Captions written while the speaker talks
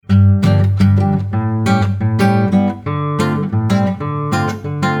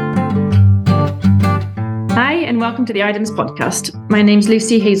welcome to the IDEMS podcast. My name's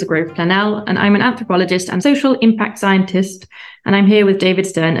Lucie Hazelgrove Planell, and I'm an anthropologist and social impact scientist, and I'm here with David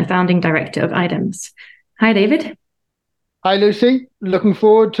Stern, a founding director of IDEMS. Hi, David. Hi, Lucy. Looking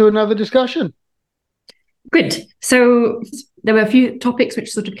forward to another discussion. Good. So there were a few topics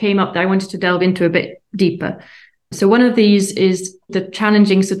which sort of came up that I wanted to delve into a bit deeper. So one of these is the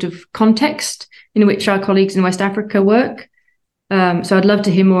challenging sort of context in which our colleagues in West Africa work. So I'd love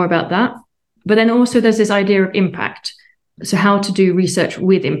to hear more about that. But then also there's this idea of impact. So how to do research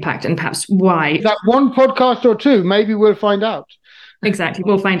with impact and perhaps why. That one podcast or two, maybe we'll find out. Exactly,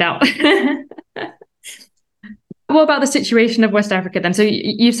 we'll find out. What about the situation of West Africa then? So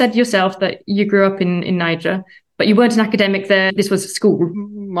you said yourself that you grew up in Niger, but you weren't an academic there. This was school.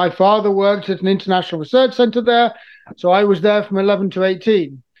 My father worked at an international research centre there, so I was there from 11 to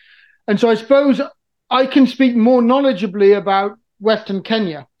 18. And so I suppose I can speak more knowledgeably about Western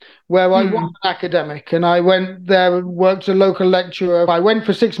Kenya, where I was an academic, and I went there and worked as a local lecturer. I went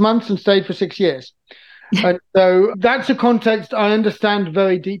for 6 months and stayed for 6 years. And so that's a context I understand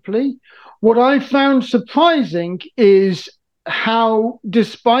very deeply. What I found surprising is how,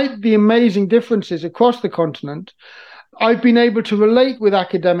 despite the amazing differences across the continent, I've been able to relate with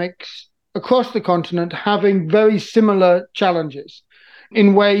academics across the continent having very similar challenges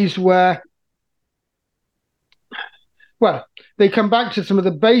in ways where, well, they come back to some of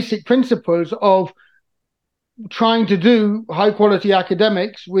the basic principles of trying to do high-quality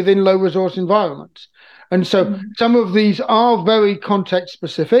academics within low-resource environments. And so some of these are very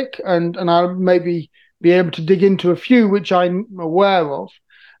context-specific, and I'll maybe be able to dig into a few which I'm aware of.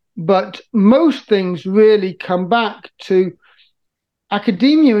 But most things really come back to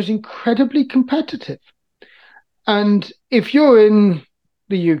academia is incredibly competitive. And if you're in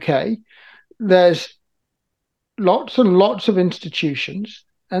the UK, there's lots and lots of institutions,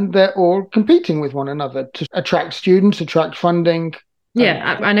 and they're all competing with one another to attract students, attract funding.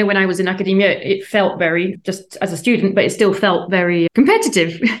 Yeah, I know when I was in academia, it felt very, just as a student, but it still felt very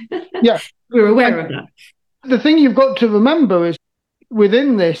competitive. Yeah. We were aware of that. The thing you've got to remember is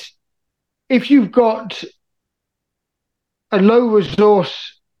within this, if you've got a low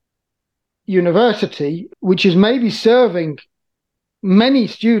resource university, which is maybe serving many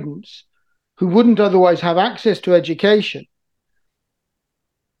students who wouldn't otherwise have access to education,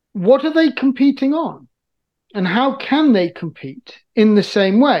 what are they competing on? And how can they compete in the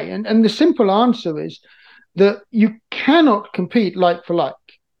same way? And the simple answer is that you cannot compete like for like.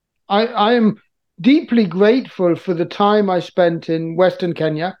 I am deeply grateful for the time I spent in Western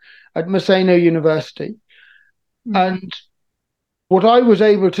Kenya at Maseno University. And what I was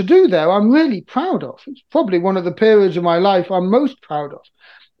able to do there, I'm really proud of. It's probably one of the periods of my life I'm most proud of.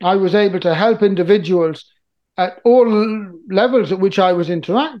 I was able to help individuals at all levels at which I was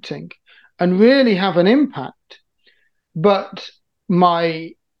interacting and really have an impact. But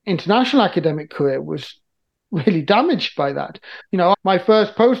my international academic career was really damaged by that. You know, my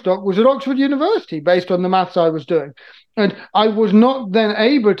first postdoc was at Oxford University based on the maths I was doing. And I was not then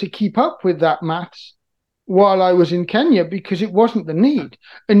able to keep up with that maths while I was in Kenya because it wasn't the need.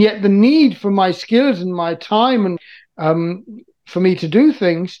 And yet the need for my skills and my time and for me to do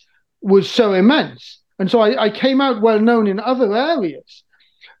things was so immense. And so I came out well known in other areas.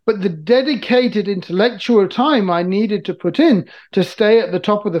 But the dedicated intellectual time I needed to put in to stay at the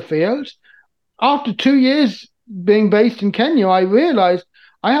top of the field, after 2 years being based in Kenya, I realized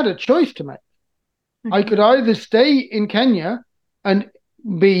I had a choice to make. I could either stay in Kenya and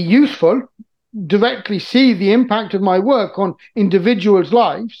be useful, directly see the impact of my work on individuals'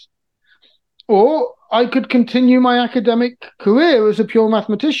 lives, or I could continue my academic career as a pure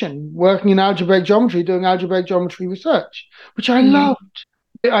mathematician, working in algebraic geometry, doing algebraic geometry research, which I loved.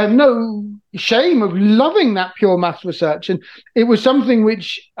 I have no shame of loving that pure maths research. And it was something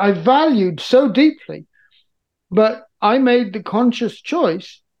which I valued so deeply. But I made the conscious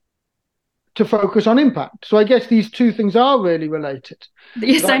choice to focus on impact. So I guess these two things are really related.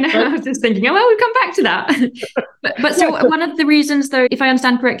 Yes, I know. I was just thinking, oh, well, we'll come back to that. but so one of the reasons, though, if I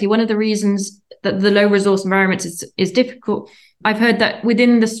understand correctly, one of the reasons that the low resource environments is difficult, I've heard that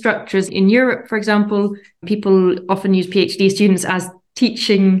within the structures in Europe, for example, people often use PhD students as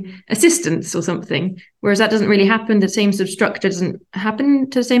teaching assistants or something, whereas that doesn't really happen. The same sort of structure doesn't happen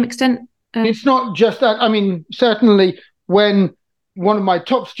to the same extent. It's not just that. I mean, certainly when one of my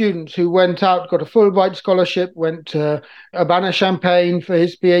top students who went out, got a Fulbright scholarship, went to Urbana-Champaign for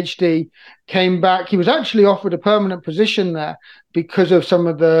his PhD, came back. He was actually offered a permanent position there because of some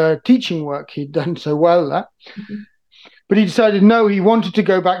of the teaching work he'd done so well there. But he decided, no, he wanted to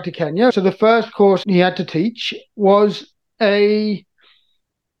go back to Kenya. So the first course he had to teach was a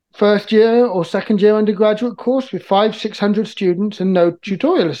first year or second year undergraduate course with 500-600 students and no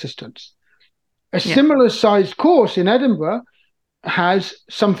tutorial assistants. A similar sized course in Edinburgh has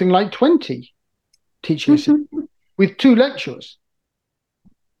something like 20 teaching assistants with 2 lecturers.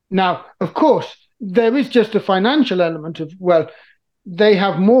 Now, of course, there is just a financial element of, well, they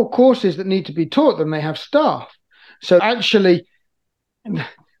have more courses that need to be taught than they have staff. So actually,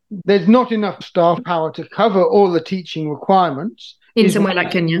 there's not enough staff power to cover all the teaching requirements. In somewhere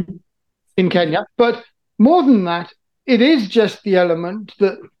like Kenya. In Kenya. But more than that, it is just the element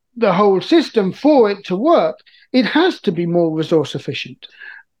that the whole system, for it to work, it has to be more resource efficient.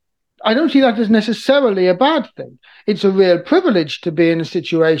 I don't see that as necessarily a bad thing. It's a real privilege to be in a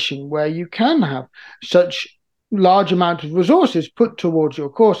situation where you can have such large amount of resources put towards your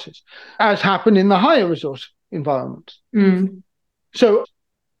courses, as happen in the higher resource environments. So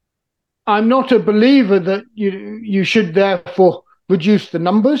I'm not a believer that you should therefore reduce the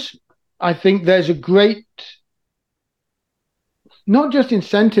numbers. I think there's a great, not just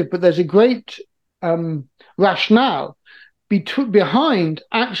incentive, but there's a great rationale behind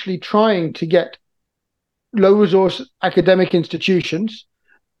actually trying to get low resource academic institutions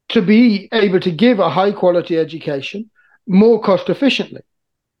to be able to give a high quality education more cost efficiently.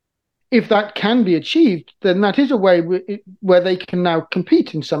 If that can be achieved, then that is a way where they can now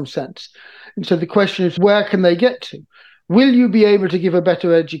compete in some sense. And so the question is, where can they get to? Will you be able to give a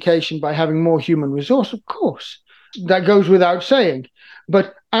better education by having more human resource? Of course. That goes without saying.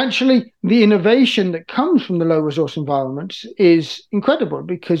 But actually, the innovation that comes from the low resource environments is incredible,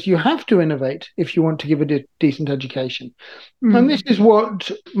 because you have to innovate if you want to give a decent education. And this is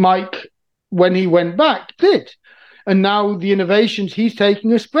what Mike, when he went back, did. And now the innovations he's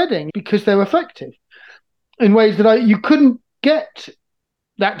taking are spreading because they're effective in ways that you couldn't get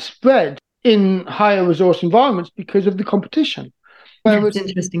that spread in higher resource environments because of the competition. That's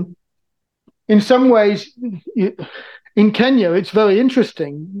interesting. In some ways, in Kenya, it's very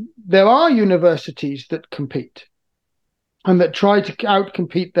interesting. There are universities that compete and that try to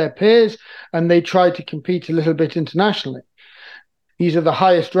outcompete their peers, and they try to compete a little bit internationally. These are the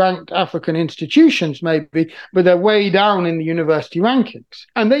highest ranked African institutions, maybe, but they're way down in the university rankings.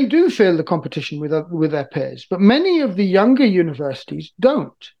 And they do feel the competition with their peers. But many of the younger universities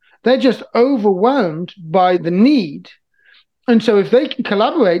don't. They're just overwhelmed by the need. And so if they can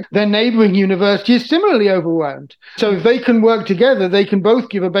collaborate, their neighboring university is similarly overwhelmed. So if they can work together, they can both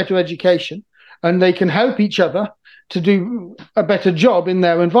give a better education and they can help each other to do a better job in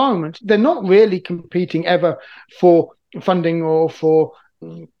their environment. They're not really competing ever for funding or for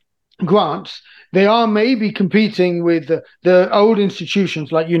grants. They are maybe competing with the old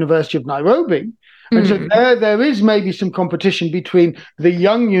institutions like University of Nairobi. And so there is maybe some competition between the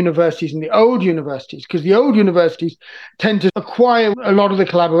young universities and the old universities, because the old universities tend to acquire a lot of the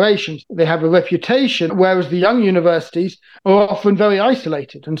collaborations. They have a reputation, whereas the young universities are often very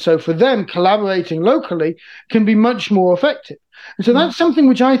isolated. And so for them, collaborating locally can be much more effective. And so that's something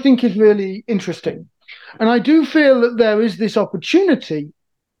which I think is really interesting. And I do feel that there is this opportunity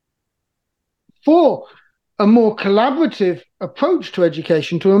for a more collaborative approach to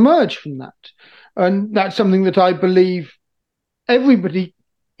education to emerge from that. And that's something that I believe everybody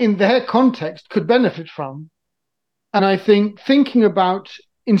in their context could benefit from. And I think thinking about,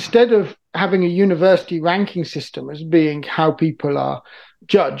 instead of having a university ranking system as being how people are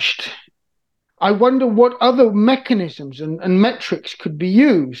judged, I wonder what other mechanisms and metrics could be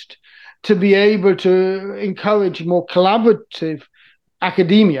used to be able to encourage more collaborative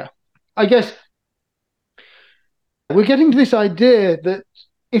academia. I guess we're getting to this idea that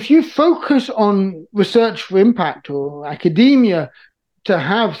if you focus on research for impact or academia to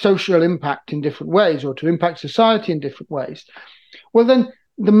have social impact in different ways or to impact society in different ways, well, then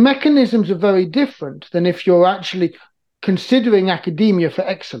the mechanisms are very different than if you're actually considering academia for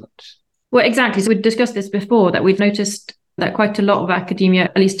excellence. Well, exactly. So we discussed this before, that we've noticed that quite a lot of academia,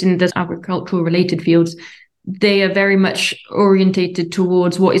 at least in the agricultural related fields, they are very much orientated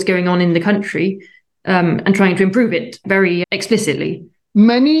towards what is going on in the country and trying to improve it very explicitly.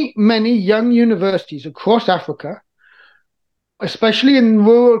 Many young universities across Africa, especially in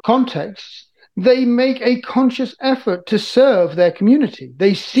rural contexts, they make a conscious effort to serve their community.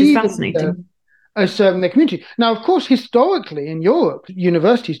 They see them as serving their community. Now, of course, historically in Europe,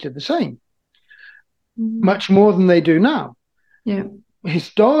 universities did the same, much more than they do now. Yeah.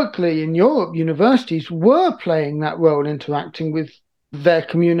 Historically in Europe, universities were playing that role, interacting with their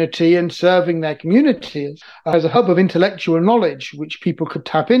community and serving their community as a hub of intellectual knowledge, which people could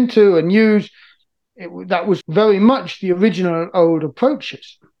tap into and use. That was very much the original old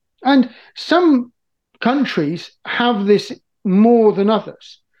approaches. And some countries have this more than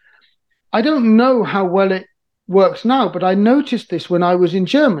others. I don't know how well it works now, but I noticed this when I was in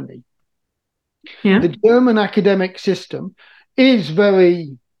Germany. Yeah. The German academic system is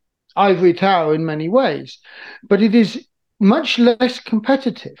very ivory tower in many ways, but it is much less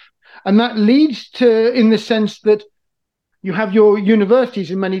competitive. And that leads to, in the sense that you have your universities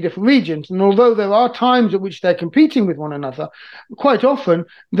in many different regions. And although there are times at which they're competing with one another, quite often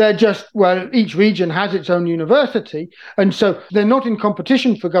they're just, well, each region has its own university. And so they're not in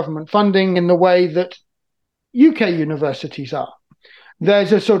competition for government funding in the way that UK universities are.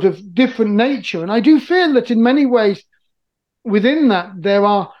 There's a sort of different nature. And I do feel that in many ways within that, there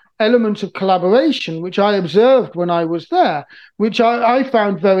are elements of collaboration, which I observed when I was there, which I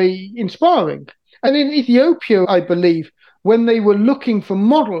found very inspiring. And in Ethiopia, I believe, when they were looking for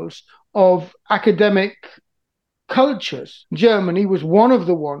models of academic cultures, Germany was one of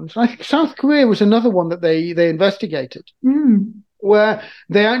the ones. I think South Korea was another one that they investigated, where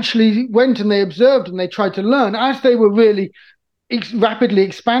they actually went and they observed and they tried to learn as they were really rapidly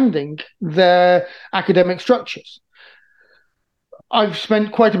expanding their academic structures. I've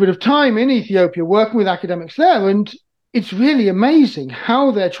spent quite a bit of time in Ethiopia working with academics there, and it's really amazing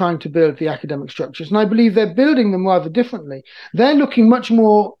how they're trying to build the academic structures. And I believe they're building them rather differently. They're looking much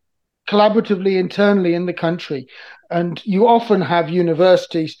more collaboratively internally in the country. And you often have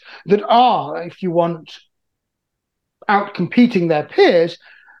universities that are, if you want, out competing their peers,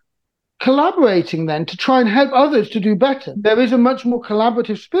 collaborating then to try and help others to do better. There is a much more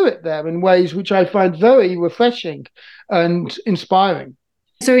collaborative spirit there in ways which I find very refreshing and inspiring.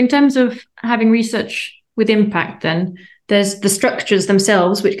 So in terms of having research with impact, then there's the structures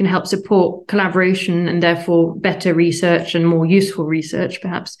themselves which can help support collaboration and therefore better research and more useful research,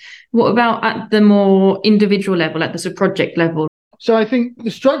 perhaps. What about at the more individual level, at the sort of project level? So I think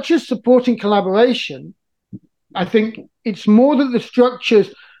the structures supporting collaboration, I think it's more that the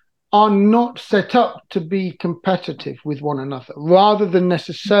structures are not set up to be competitive with one another, rather than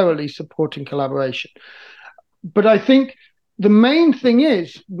necessarily supporting collaboration. But I think the main thing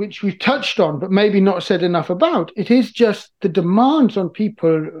is, which we've touched on, but maybe not said enough about, it is just the demands on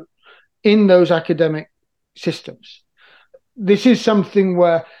people in those academic systems. This is something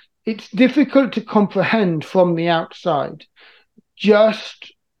where it's difficult to comprehend from the outside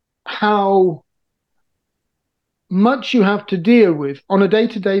just how much you have to deal with on a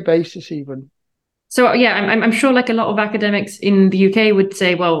day-to-day basis even. So, yeah, I'm sure like a lot of academics in the UK would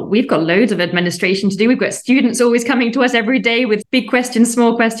say, well, we've got loads of administration to do. We've got students always coming to us every day with big questions,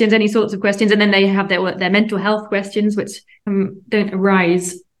 small questions, any sorts of questions. And then they have their mental health questions, which don't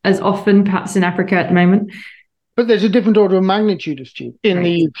arise as often, perhaps in Africa at the moment. But there's a different order of magnitude of students. In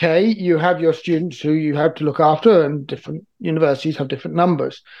the UK, you have your students who you have to look after, and different universities have different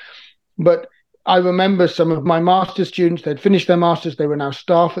numbers. But I remember some of my master's students, they'd finished their masters, they were now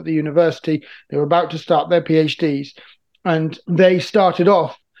staff at the university, they were about to start their PhDs, and they started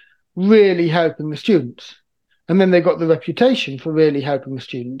off really helping the students. And then they got the reputation for really helping the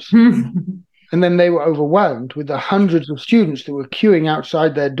students. And then they were overwhelmed with the hundreds of students that were queuing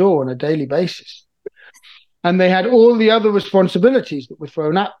outside their door on a daily basis. And they had all the other responsibilities that were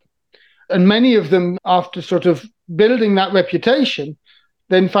thrown at them. And many of them, after sort of building that reputation,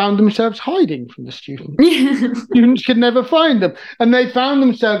 then found themselves hiding from the students. Students could never find them. And they found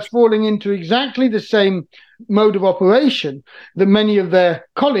themselves falling into exactly the same mode of operation that many of their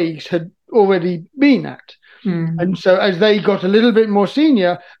colleagues had already been at. And so as they got a little bit more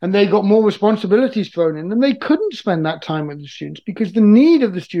senior and they got more responsibilities thrown in them, they couldn't spend that time with the students because the need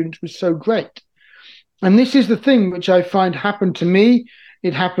of the students was so great. And this is the thing which I find happened to me.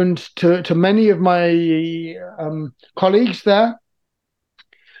 It happened to many of my colleagues there.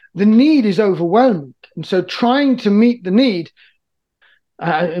 The need is overwhelming. And so trying to meet the need,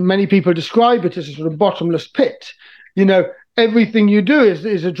 many people describe it as a sort of bottomless pit. You know, everything you do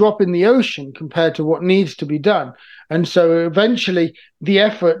is a drop in the ocean compared to what needs to be done. And so eventually the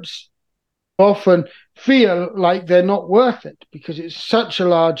efforts often feel like they're not worth it because it's such a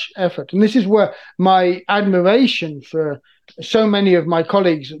large effort. And this is where my admiration for so many of my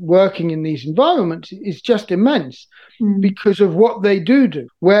colleagues working in these environments is just immense because of what they do,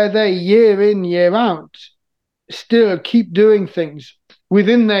 where they year in, year out, still keep doing things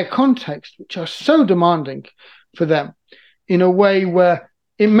within their context, which are so demanding for them in a way where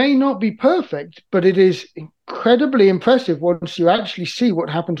it may not be perfect, but it is incredibly impressive once you actually see what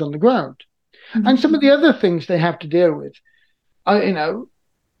happens on the ground. And some of the other things they have to deal with,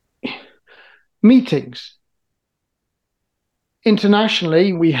 meetings.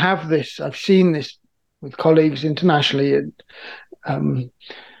 Internationally, we have this. I've seen this with colleagues internationally in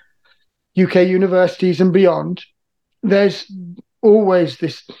UK universities and beyond. There's always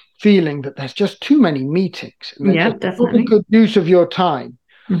this feeling that there's just too many meetings. And Yeah, just definitely. not a good use of your time.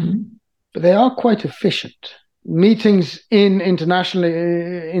 Mm-hmm. But they are quite efficient. Meetings in international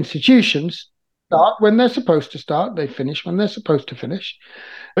institutions start when they're supposed to start, they finish when they're supposed to finish.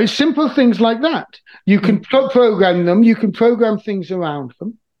 It's simple things like that. You can program them, you can program things around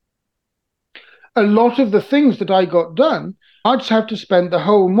them. A lot of the things that I got done, I'd just have to spend the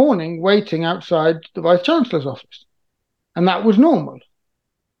whole morning waiting outside the Vice Chancellor's office. And that was normal.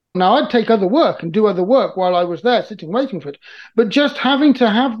 Now, I'd take other work and do other work while I was there sitting waiting for it. But just having to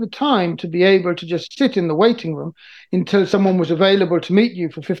have the time to be able to just sit in the waiting room until someone was available to meet you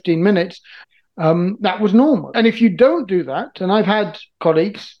for 15 minutes, that was normal. And if you don't do that, and I've had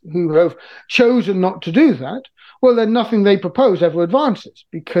colleagues who have chosen not to do that, well, then nothing they propose ever advances,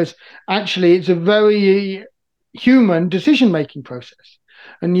 because actually it's a very human decision-making process.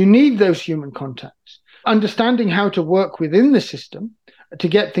 And you need those human contacts. Understanding how to work within the system to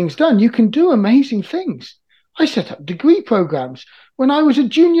get things done, you can do amazing things. I set up degree programs when I was a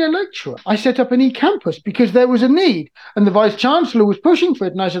junior lecturer. I set up an e-campus because there was a need, and the Vice Chancellor was pushing for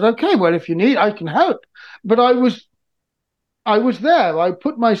it. And I said, okay, well, if you need, I can help. But I was there. I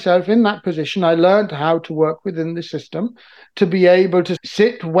put myself in that position. I learned how to work within the system to be able to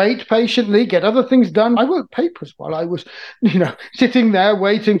sit, wait patiently, get other things done. I wrote papers while I was, sitting there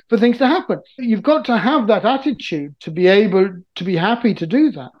waiting for things to happen. You've got to have that attitude to be able to be happy to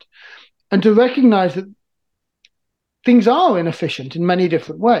do that and to recognize that things are inefficient in many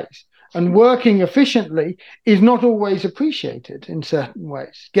different ways. And working efficiently is not always appreciated in certain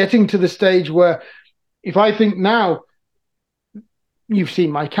ways. Getting to the stage where, if I think now, you've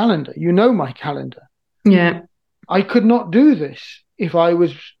seen my calendar, you know my calendar. Yeah. I could not do this if I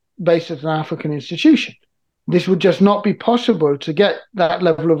was based at an African institution. This would just not be possible to get that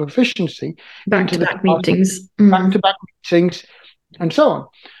level of efficiency. Back-to-back meetings. Back-to-back meetings and so on.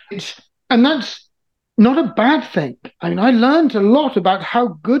 And that's not a bad thing. I mean, I learned a lot about how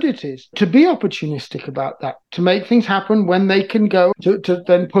good it is to be opportunistic about that, to make things happen when they can go, to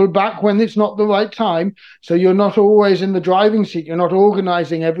then pull back when it's not the right time. So you're not always in the driving seat. You're not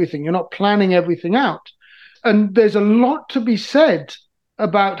organizing everything. You're not planning everything out. And there's a lot to be said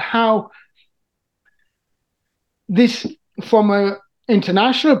about how this, from an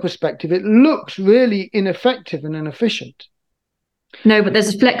international perspective, it looks really ineffective and inefficient. No, but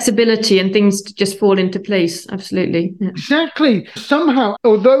there's a flexibility and things just fall into place. Absolutely. Yeah. Exactly. Somehow,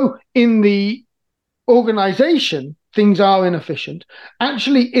 although in the organization things are inefficient,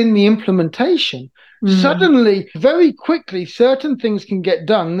 actually in the implementation, suddenly, very quickly, certain things can get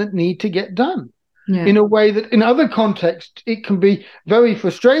done that need to get done. Yeah. In a way that in other contexts, it can be very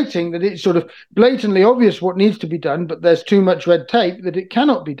frustrating that it's sort of blatantly obvious what needs to be done, but there's too much red tape that it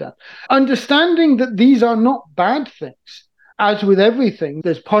cannot be done. Understanding that these are not bad things. As with everything,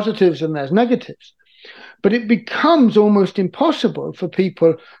 there's positives and there's negatives. But it becomes almost impossible for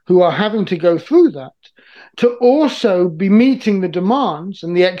people who are having to go through that to also be meeting the demands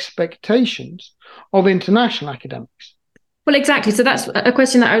and the expectations of international academics. Well, exactly. So that's a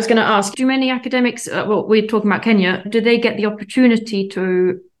question that I was going to ask. Do many academics, we're talking about Kenya, do they get the opportunity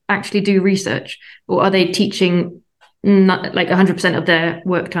to actually do research? Or are they teaching like 100% of their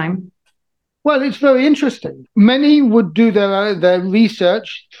work time? Well, it's very interesting. Many would do their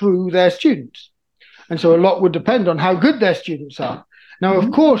research through their students. And so a lot would depend on how good their students are. Now,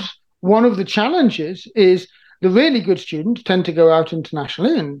 of course, one of the challenges is the really good students tend to go out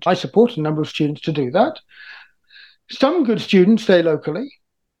internationally, and I support a number of students to do that. Some good students stay locally,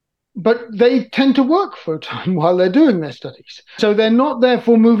 but they tend to work for a time while they're doing their studies. So they're not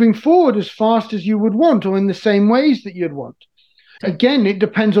therefore moving forward as fast as you would want or in the same ways that you'd want. Again, it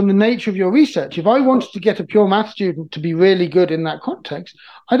depends on the nature of your research. If I wanted to get a pure math student to be really good in that context,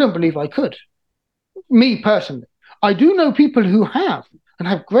 I don't believe I could. Me personally. I do know people who have and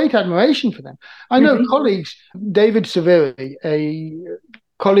have great admiration for them. I know colleagues, David Saviri, a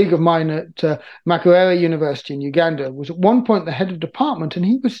colleague of mine at Makerere University in Uganda, was at one point the head of department, and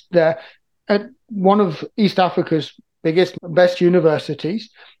he was there at one of East Africa's biggest, best universities,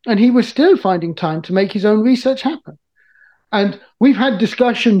 and he was still finding time to make his own research happen. And we've had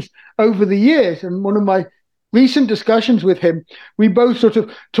discussions over the years, and one of my recent discussions with him, we both sort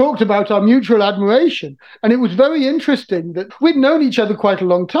of talked about our mutual admiration. And it was very interesting that we'd known each other quite a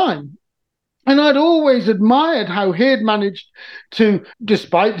long time. And I'd always admired how he had managed to,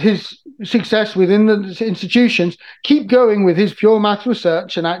 despite his success within the institutions, keep going with his pure math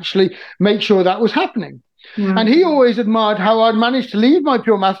research and actually make sure that was happening. Yeah. And he always admired how I'd managed to leave my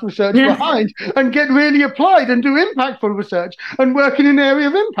pure math research behind and get really applied and do impactful research and work in an area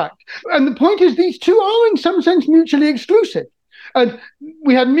of impact. And the point is, these two are in some sense mutually exclusive. And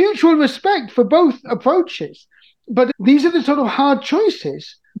we had mutual respect for both approaches. But these are the sort of hard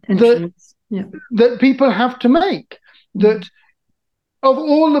choices that people have to make. That of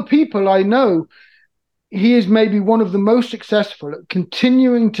all the people I know, he is maybe one of the most successful at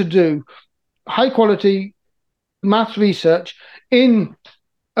continuing to do high quality maths research in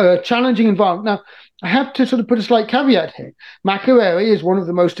a challenging environment. Now, I have to sort of put a slight caveat here. Makerere is one of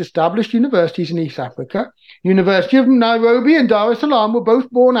the most established universities in East Africa. University of Nairobi and Dar es Salaam were both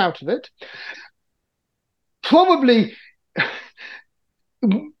born out of it. Probably,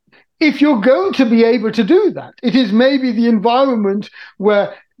 if you're going to be able to do that, it is maybe the environment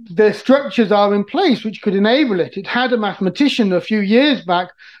where the structures are in place which could enable it. It had a mathematician a few years back,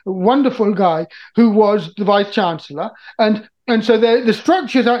 a wonderful guy, who was the vice chancellor, and so the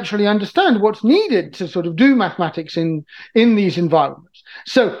structures actually understand what's needed to sort of do mathematics in these environments.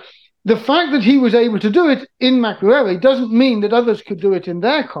 So the fact that he was able to do it in Makerere doesn't mean that others could do it in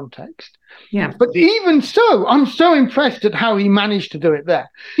their context. Yeah. But even so, I'm so impressed at how he managed to do it there.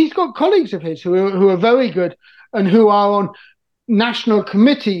 He's got colleagues of his who are very good and who are on national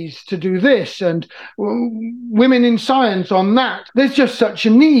committees to do this, and women in science on that. There's just such a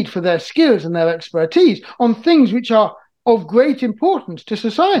need for their skills and their expertise on things which are of great importance to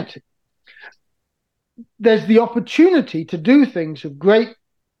society. There's the opportunity to do things of great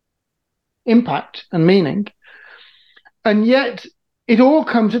impact and meaning, and yet it all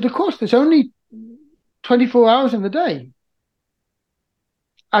comes at a cost. There's only 24 hours in the day.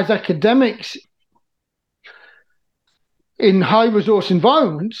 As academics in high resource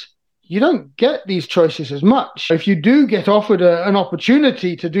environments, you don't get these choices as much. If you do get offered an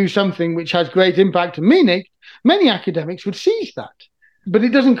opportunity to do something which has great impact and meaning, many academics would seize that. But it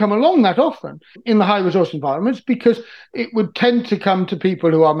doesn't come along that often in the high resource environments, because it would tend to come to people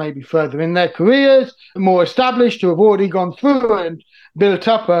who are maybe further in their careers, more established, who have already gone through and built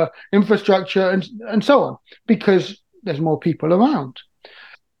up a infrastructure and so on, because there's more people around.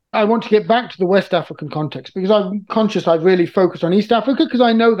 I want to get back to the West African context, because I'm conscious I've really focused on East Africa because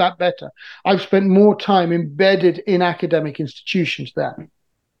I know that better. I've spent more time embedded in academic institutions there.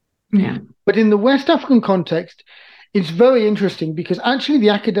 Yeah. But in the West African context, it's very interesting because actually the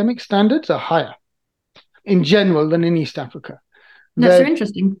academic standards are higher in general than in East Africa. That's so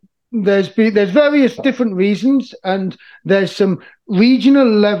interesting. There's various different reasons, and there's some regional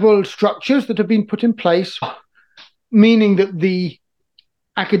level structures that have been put in place, meaning that the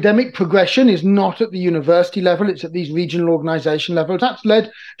academic progression is not at the university level, it's at these regional organization levels. That's led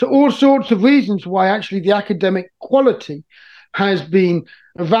to all sorts of reasons why actually the academic quality has been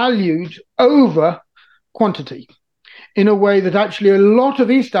valued over quantity, in a way that actually a lot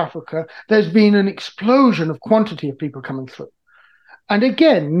of East Africa, there's been an explosion of quantity of people coming through. And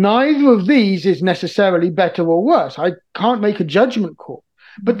again, neither of these is necessarily better or worse. I can't make a judgment call,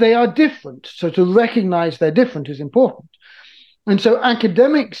 but they are different. So to recognize they're different is important. And so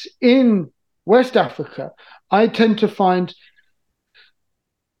academics in West Africa, I tend to find,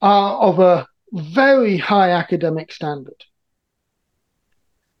 are of a very high academic standard.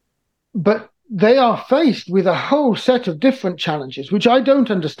 But they are faced with a whole set of different challenges, which I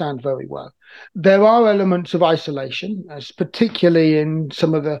don't understand very well. There are elements of isolation, as particularly in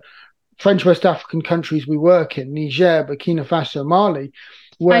some of the French West African countries we work in, Niger, Burkina Faso, Mali.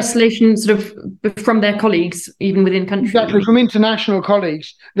 Isolation sort of from their colleagues, even within country. Exactly, from international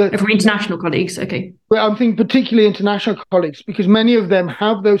colleagues. From international colleagues, okay. Well, I'm thinking particularly international colleagues, because many of them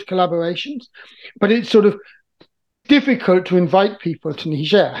have those collaborations, but it's sort of difficult to invite people to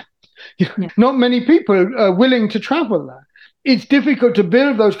Niger. Yeah. Not many people are willing to travel there. It's difficult to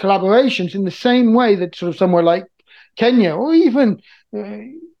build those collaborations in the same way that sort of somewhere like Kenya or even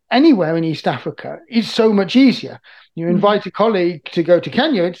anywhere in East Africa is so much easier. You invite a colleague to go to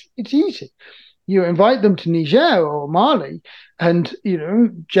Kenya, it's easy. You invite them to Niger or Mali, and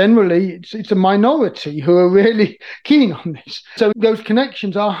generally it's a minority who are really keen on this. So those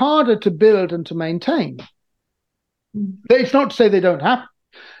connections are harder to build and to maintain. It's not to say they don't happen.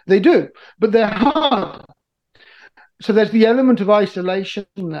 They do, but they're hard. So there's the element of isolation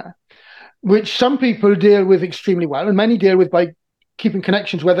there, which some people deal with extremely well, and many deal with by keeping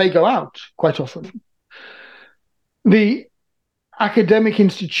connections where they go out quite often. The academic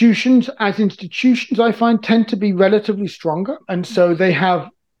institutions, as institutions, I find tend to be relatively stronger, and so they have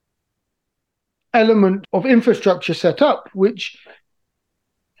element of infrastructure set up which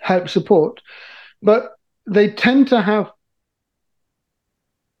help support, but they tend to have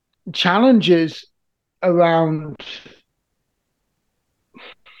challenges around,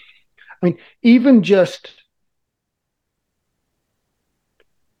 even just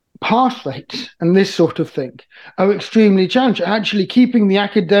pass rates and this sort of thing are extremely challenging. Actually, keeping the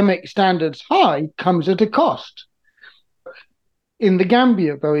academic standards high comes at a cost. In the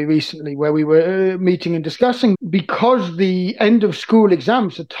Gambia very recently, where we were meeting and discussing, because the end of school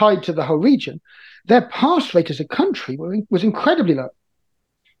exams are tied to the whole region, their pass rate as a country was incredibly low.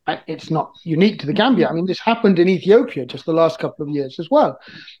 It's not unique to the Gambia. I mean, this happened in Ethiopia just the last couple of years as well.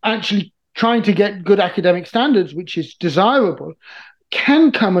 Actually, trying to get good academic standards, which is desirable,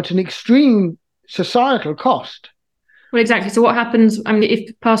 can come at an extreme societal cost. Well, exactly. So what happens? I mean,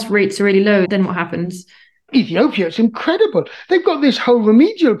 if pass rates are really low, then what happens? Ethiopia, it's incredible. They've got this whole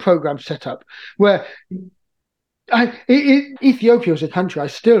remedial program set up where Ethiopia as a country I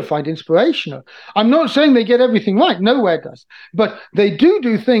still find inspirational. I'm not saying they get everything right, nowhere does, but they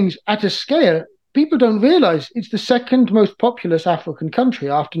do things at a scale people don't realize. It's the second most populous African country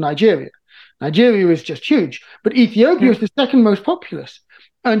after Nigeria. Nigeria is just huge, but Ethiopia is the second most populous,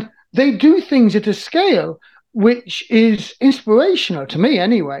 and they do things at a scale which is inspirational to me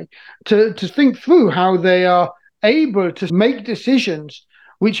anyway, to think through how they are able to make decisions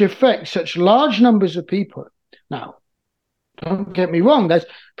which affect such large numbers of people. Now, don't get me wrong, there's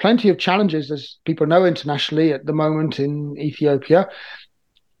plenty of challenges, as people know, internationally at the moment in Ethiopia,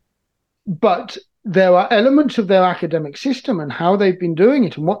 but there are elements of their academic system and how they've been doing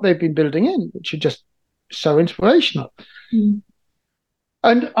it and what they've been building in, which are just so inspirational. Mm.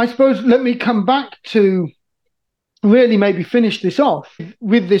 And I suppose let me come back to really maybe finish this off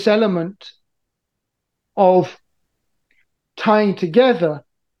with this element of tying together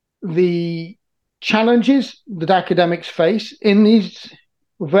the challenges that academics face in these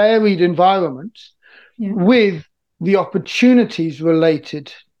varied environments with the opportunities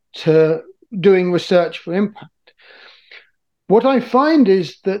related to doing research for impact. What I find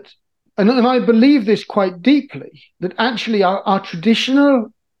is that, and I believe this quite deeply, that actually our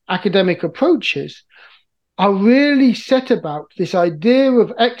traditional academic approaches are really set about this idea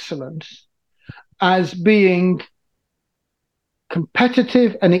of excellence as being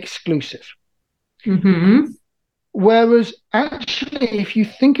competitive and exclusive. Mm-hmm. Whereas actually, if you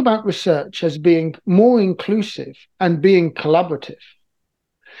think about research as being more inclusive and being collaborative,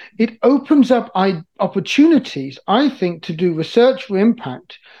 it opens up opportunities, I think, to do research for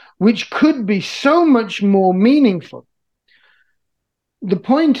impact, which could be so much more meaningful. The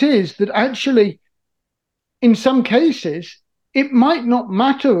point is that actually, in some cases, it might not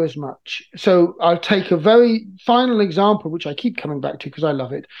matter as much. So I'll take a very final example, which I keep coming back to because I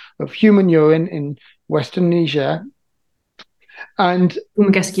love it, of human urine in Western Niger. And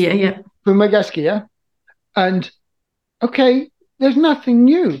Fumagaskia. And okay, there's nothing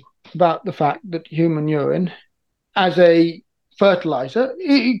new about the fact that human urine as a fertilizer,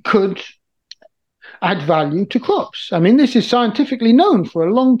 it could add value to crops. I mean, this is scientifically known for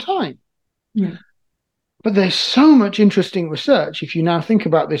a long time. Yeah. But there's so much interesting research if you now think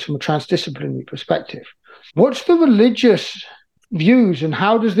about this from a transdisciplinary perspective. What's the religious views and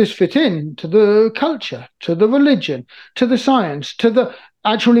how does this fit in to the culture, to the religion, to the science, to the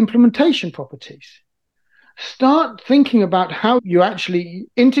actual implementation properties? Start thinking about how you actually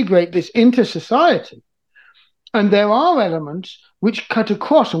integrate this into society. And there are elements which cut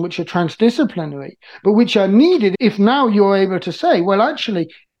across and which are transdisciplinary, but which are needed if now you're able to say, well,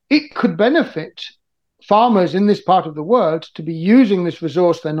 actually, it could benefit farmers in this part of the world to be using this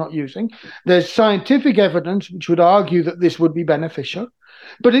resource they're not using. There's scientific evidence which would argue that this would be beneficial,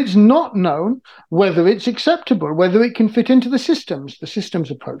 but it's not known whether it's acceptable, whether it can fit into the systems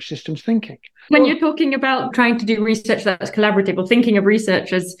approach, systems thinking. When you're talking about trying to do research that's collaborative, or thinking of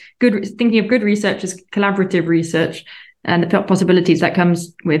good research as collaborative research, and the possibilities that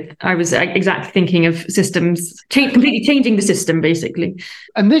comes with, I was exactly thinking of systems, completely changing the system, basically.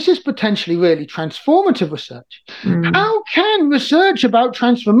 And this is potentially really transformative research. Mm. How can research about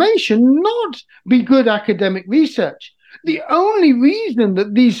transformation not be good academic research? The only reason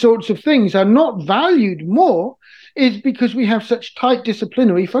that these sorts of things are not valued more is because we have such tight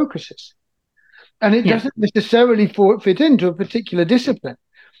disciplinary focuses. And it doesn't necessarily fit into a particular discipline.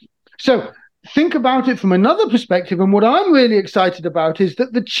 So think about it from another perspective. And what I'm really excited about is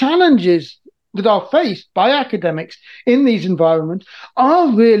that the challenges that are faced by academics in these environments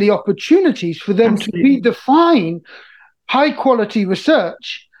are really opportunities for them to redefine high quality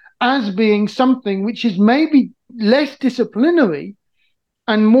research as being something which is maybe less disciplinary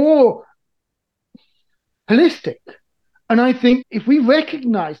and more holistic. And I think if we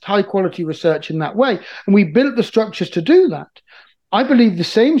recognized high quality research in that way, and we built the structures to do that, I believe the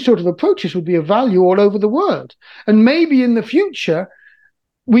same sort of approaches would be of value all over the world. And maybe in the future,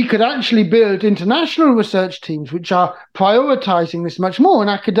 we could actually build international research teams which are prioritizing this much more, and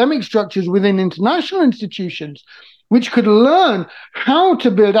academic structures within international institutions which could learn how to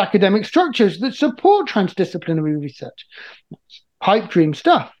build academic structures that support transdisciplinary research. That's pipe dream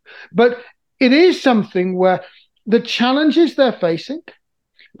stuff. But it is something where the challenges they're facing,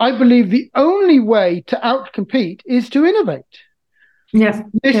 I believe the only way to outcompete is to innovate. Yeah.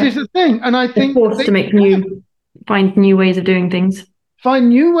 This is the thing. And I think forced to find new ways of doing things. Find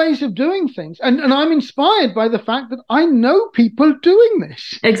new ways of doing things. And I'm inspired by the fact that I know people doing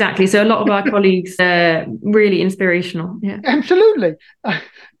this. Exactly. So a lot of our colleagues are really inspirational. Yeah. Absolutely.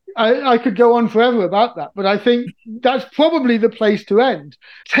 I could go on forever about that, but I think that's probably the place to end.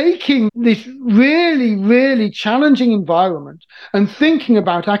 Taking this really, really challenging environment and thinking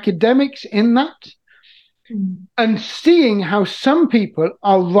about academics in that, and seeing how some people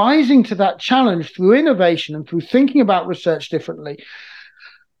are rising to that challenge through innovation and through thinking about research differently.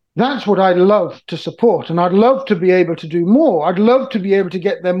 That's what I'd love to support, and I'd love to be able to do more. I'd love to be able to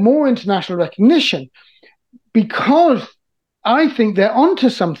get them more international recognition, because I think they're onto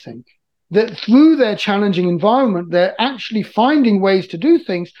something, that through their challenging environment, they're actually finding ways to do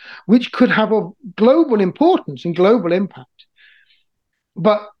things which could have a global importance and global impact.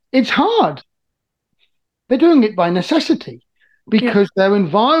 But it's hard. They're doing it by necessity, because their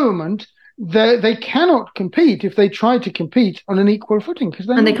environment, they cannot compete if they try to compete on an equal footing.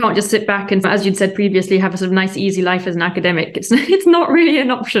 And they can't just sit back and, as you'd said previously, have a sort of nice, easy life as an academic. It's not really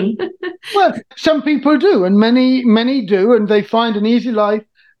an option. Well, some people do, and many do, and they find an easy life,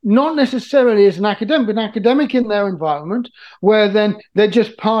 not necessarily as an academic, but an academic in their environment, where then they're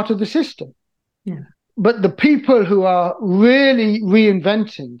just part of the system. Yeah. But the people who are really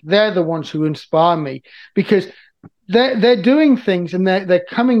reinventing, they're the ones who inspire me, because they're doing things and they're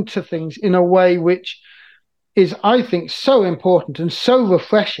coming to things in a way which is, I think, so important and so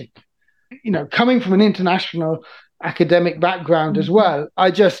refreshing. You know, coming from an international academic background as well,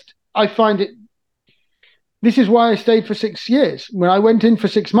 I find it. This is why I stayed for 6 years. When I went in for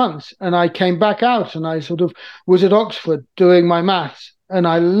 6 months and I came back out, and I sort of was at Oxford doing my maths, and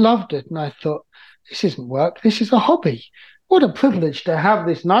I loved it. And I thought, this isn't work. This is a hobby. What a privilege to have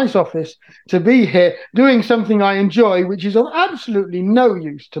this nice office, to be here doing something I enjoy, which is of absolutely no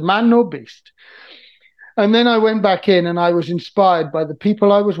use to man nor beast. And then I went back in, and I was inspired by the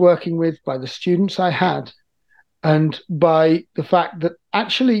people I was working with, by the students I had, and by the fact that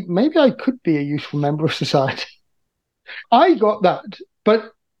actually maybe I could be a useful member of society. I got that,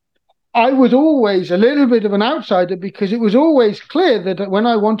 but I was always a little bit of an outsider, because it was always clear that when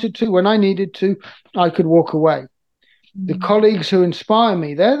I wanted to, when I needed to, I could walk away. The colleagues who inspire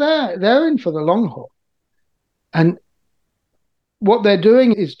me, they're there, they're in for the long haul. And what they're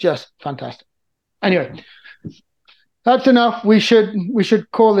doing is just fantastic. Anyway, that's enough. We should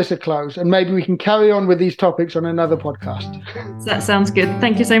call this a close, and maybe we can carry on with these topics on another podcast. That sounds good.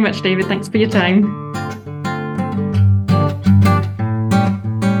 Thank you so much, David. Thanks for your time.